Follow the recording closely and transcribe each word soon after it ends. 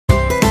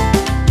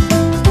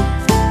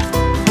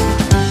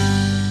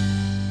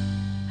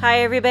Hi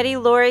everybody,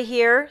 Laura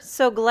here.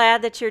 So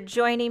glad that you're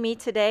joining me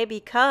today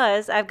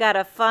because I've got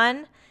a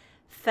fun,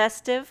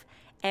 festive,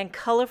 and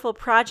colorful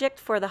project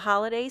for the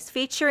holidays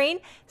featuring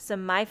some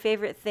of my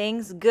favorite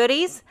things,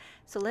 goodies.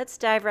 So let's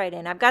dive right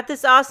in. I've got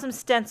this awesome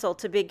stencil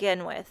to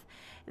begin with.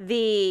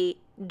 The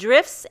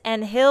Drifts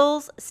and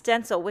Hills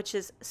stencil, which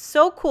is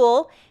so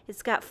cool.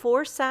 It's got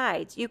 4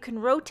 sides. You can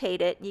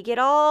rotate it. You get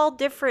all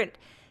different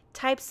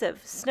types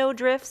of snow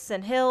drifts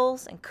and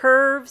hills and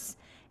curves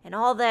and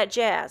all that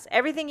jazz.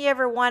 Everything you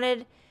ever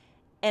wanted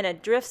in a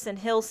Drifts and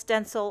Hills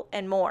stencil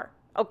and more.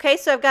 Okay,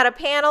 so I've got a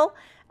panel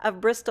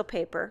of Bristol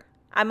paper.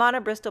 I'm on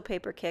a Bristol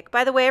paper kick.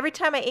 By the way, every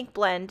time I ink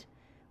blend,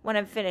 when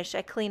I'm finished,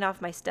 I clean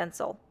off my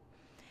stencil.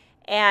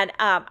 And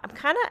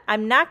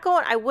I'm not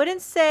going, I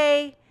wouldn't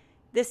say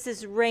this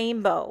is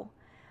rainbow,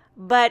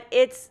 but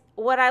it's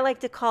what I like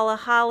to call a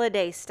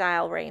holiday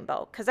style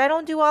rainbow because I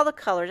don't do all the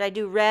colors. I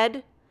do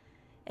red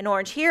and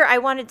orange. Here I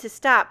wanted to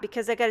stop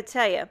because I got to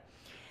tell you,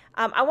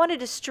 I wanted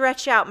to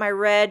stretch out my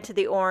red to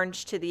the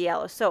orange to the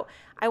yellow. So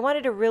I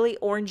wanted a really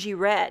orangey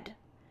red.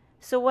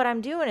 So what I'm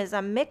doing is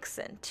I'm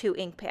mixing 2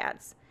 ink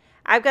pads.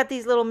 I've got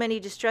these little mini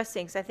distress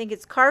inks. I think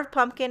it's Carved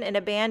Pumpkin and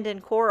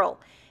Abandoned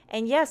Coral.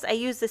 And yes, I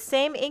used the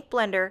same ink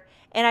blender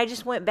and I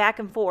just went back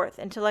and forth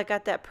until I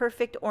got that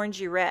perfect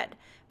orangey red.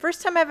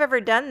 First time I've ever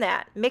done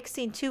that,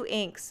 mixing 2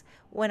 inks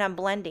when I'm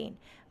blending.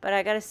 But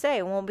I gotta say,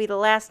 it won't be the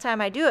last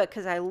time I do it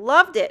because I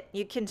loved it.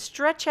 You can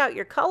stretch out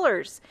your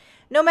colors.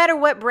 No matter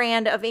what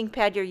brand of ink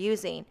pad you're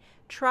using,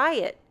 try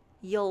it.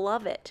 You'll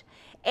love it.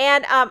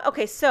 And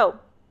okay, so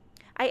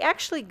I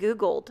actually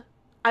Googled.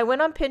 I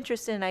went on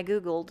Pinterest and I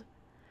Googled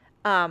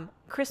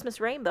Christmas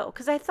rainbow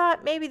because I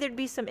thought maybe there'd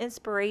be some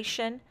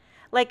inspiration,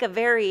 like a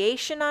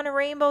variation on a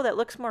rainbow that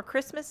looks more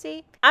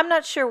Christmassy. I'm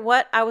not sure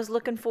what I was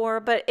looking for,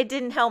 but it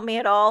didn't help me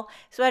at all.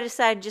 So I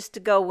decided just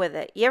to go with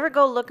it. You ever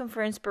go looking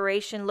for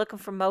inspiration, looking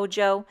for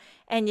mojo,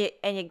 and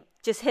you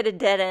just hit a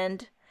dead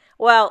end?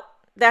 Well,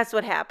 that's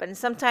what happens.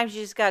 Sometimes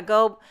you just gotta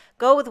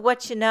go with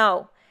what you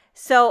know.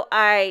 So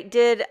I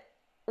did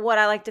what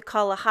I like to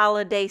call a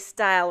holiday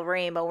style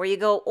rainbow, where you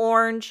go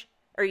orange,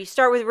 or you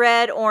start with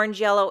red, orange,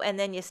 yellow, and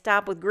then you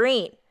stop with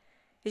green.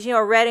 Because you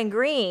know, red and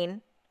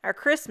green are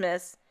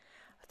Christmas.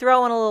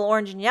 Throw in a little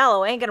orange and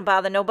yellow ain't gonna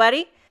bother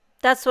nobody.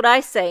 That's what I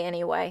say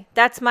anyway.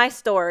 That's my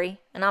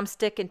story, and I'm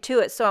sticking to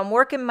it. So I'm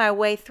working my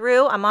way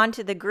through. I'm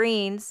onto the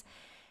greens,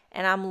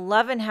 and I'm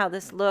loving how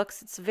this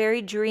looks. It's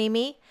very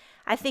dreamy.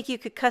 I think you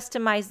could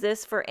customize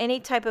this for any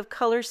type of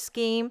color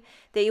scheme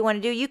that you want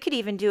to do. You could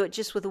even do it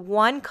just with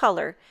one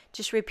color,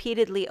 just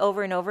repeatedly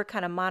over and over,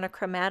 kind of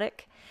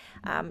monochromatic.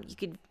 You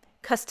could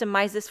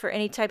customize this for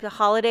any type of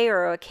holiday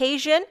or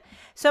occasion.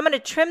 So I'm going to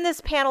trim this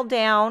panel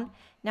down.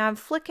 Now I'm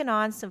flicking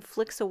on some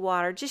flicks of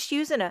water, just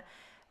using a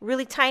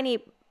really tiny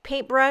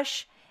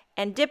paintbrush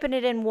and dipping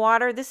it in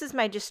water. This is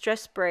my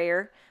distress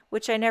sprayer,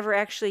 which I never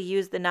actually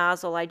use the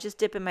nozzle. I just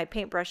dip in my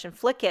paintbrush and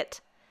flick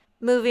it.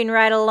 Moving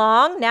right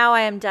along, now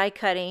I am die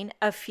cutting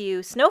a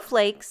few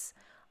snowflakes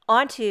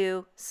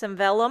onto some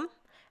vellum.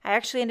 I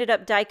actually ended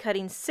up die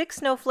cutting 6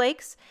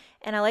 snowflakes,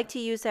 and I like to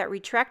use that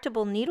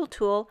retractable needle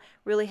tool.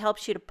 Really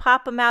helps you to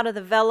pop them out of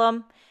the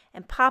vellum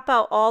and pop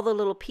out all the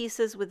little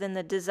pieces within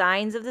the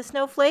designs of the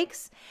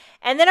snowflakes.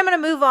 And then I'm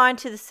going to move on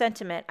to the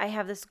sentiment. I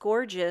have this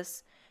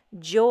gorgeous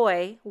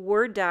Joy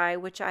word die,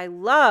 which I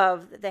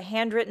love the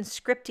handwritten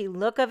scripty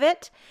look of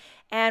it.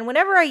 And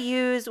whenever I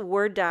use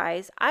word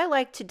dies, I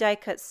like to die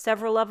cut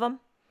several of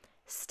them,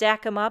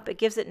 stack them up. It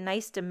gives it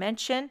nice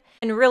dimension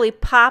and really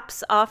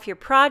pops off your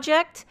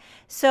project.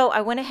 So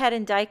I went ahead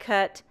and die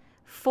cut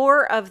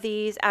 4 of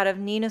these out of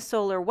Nina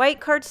Solar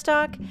white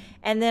cardstock,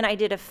 and then I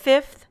did a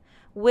 5th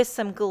with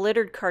some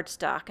glittered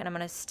cardstock. And I'm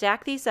going to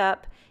stack these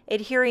up,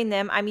 adhering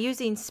them. I'm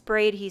using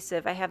spray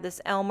adhesive. I have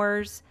this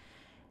Elmer's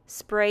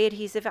spray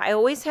adhesive. I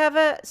always have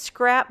a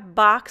scrap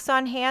box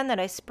on hand that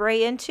I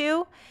spray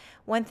into.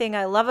 One thing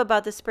I love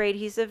about the spray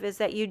adhesive is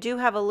that you do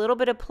have a little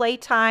bit of play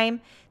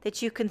time,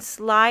 that you can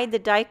slide the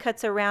die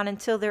cuts around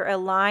until they're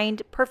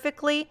aligned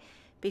perfectly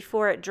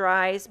before it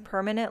dries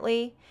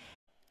permanently.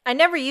 I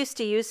never used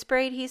to use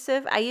spray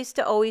adhesive. I used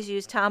to always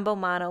use Tombow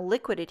Mono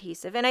liquid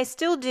adhesive, and I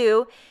still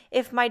do.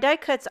 If my die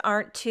cuts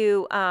aren't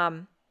too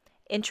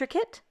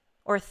intricate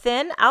or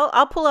thin,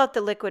 I'll pull out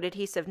the liquid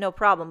adhesive, no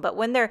problem. But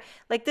when they're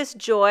like this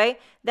Joy,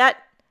 that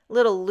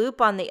little loop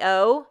on the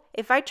O,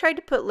 if I tried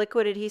to put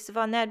liquid adhesive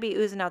on that, it'd be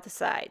oozing out the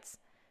sides.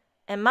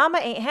 And Mama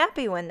ain't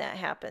happy when that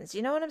happens.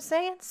 You know what I'm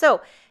saying?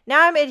 So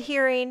now I'm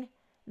adhering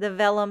the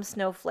vellum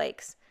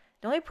snowflakes.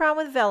 The only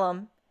problem with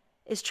vellum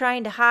is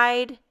trying to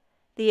hide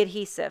the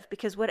adhesive,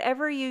 because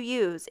whatever you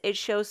use, it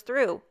shows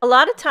through. A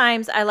lot of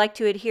times I like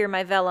to adhere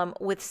my vellum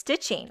with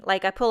stitching.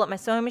 Like I pull up my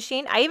sewing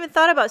machine. I even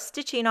thought about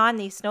stitching on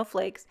these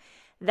snowflakes.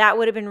 That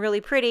would have been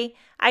really pretty.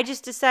 I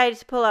just decided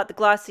to pull out the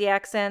glossy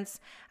accents.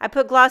 I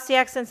put glossy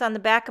accents on the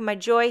back of my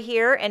Joy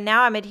here, and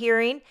now I'm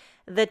adhering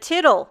the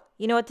tittle.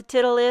 You know what the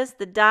tittle is?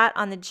 The dot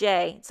on the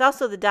J. It's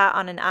also the dot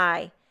on an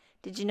I.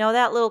 Did you know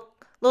that?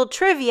 Little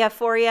trivia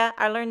for you.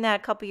 I learned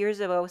that a couple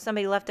years ago.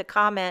 Somebody left a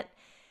comment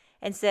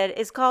and said,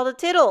 it's called a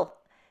tittle.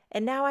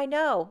 And now I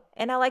know,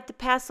 and I like to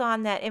pass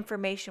on that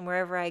information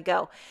wherever I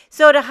go.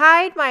 So to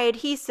hide my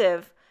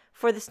adhesive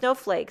for the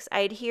snowflakes,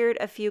 I adhered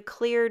a few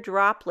clear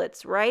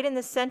droplets right in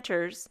the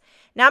centers.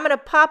 Now I'm going to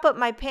pop up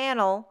my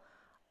panel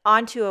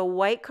onto a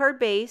white card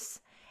base,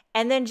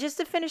 and then just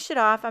to finish it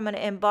off, I'm going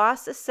to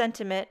emboss a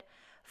sentiment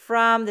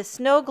from the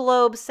Snow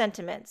Globe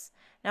Sentiments.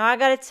 Now I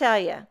got to tell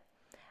you,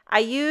 I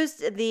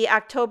used the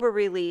October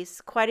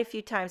release quite a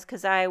few times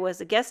because I was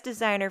a guest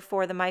designer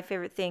for the My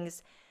Favorite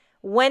Things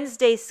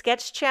Wednesday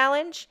Sketch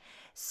Challenge.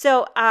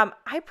 So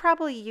I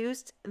probably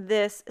used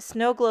this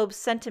Snow Globe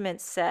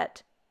Sentiment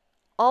set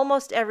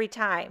almost every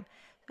time.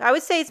 I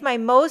would say it's my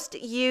most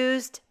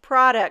used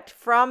product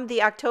from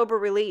the October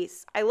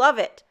release. I love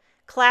it.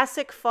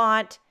 Classic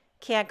font,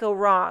 can't go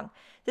wrong.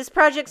 This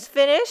project's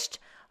finished.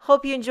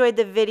 Hope you enjoyed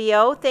the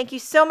video. Thank you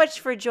so much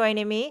for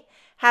joining me.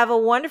 Have a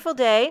wonderful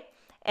day,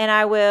 and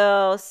I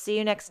will see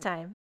you next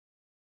time.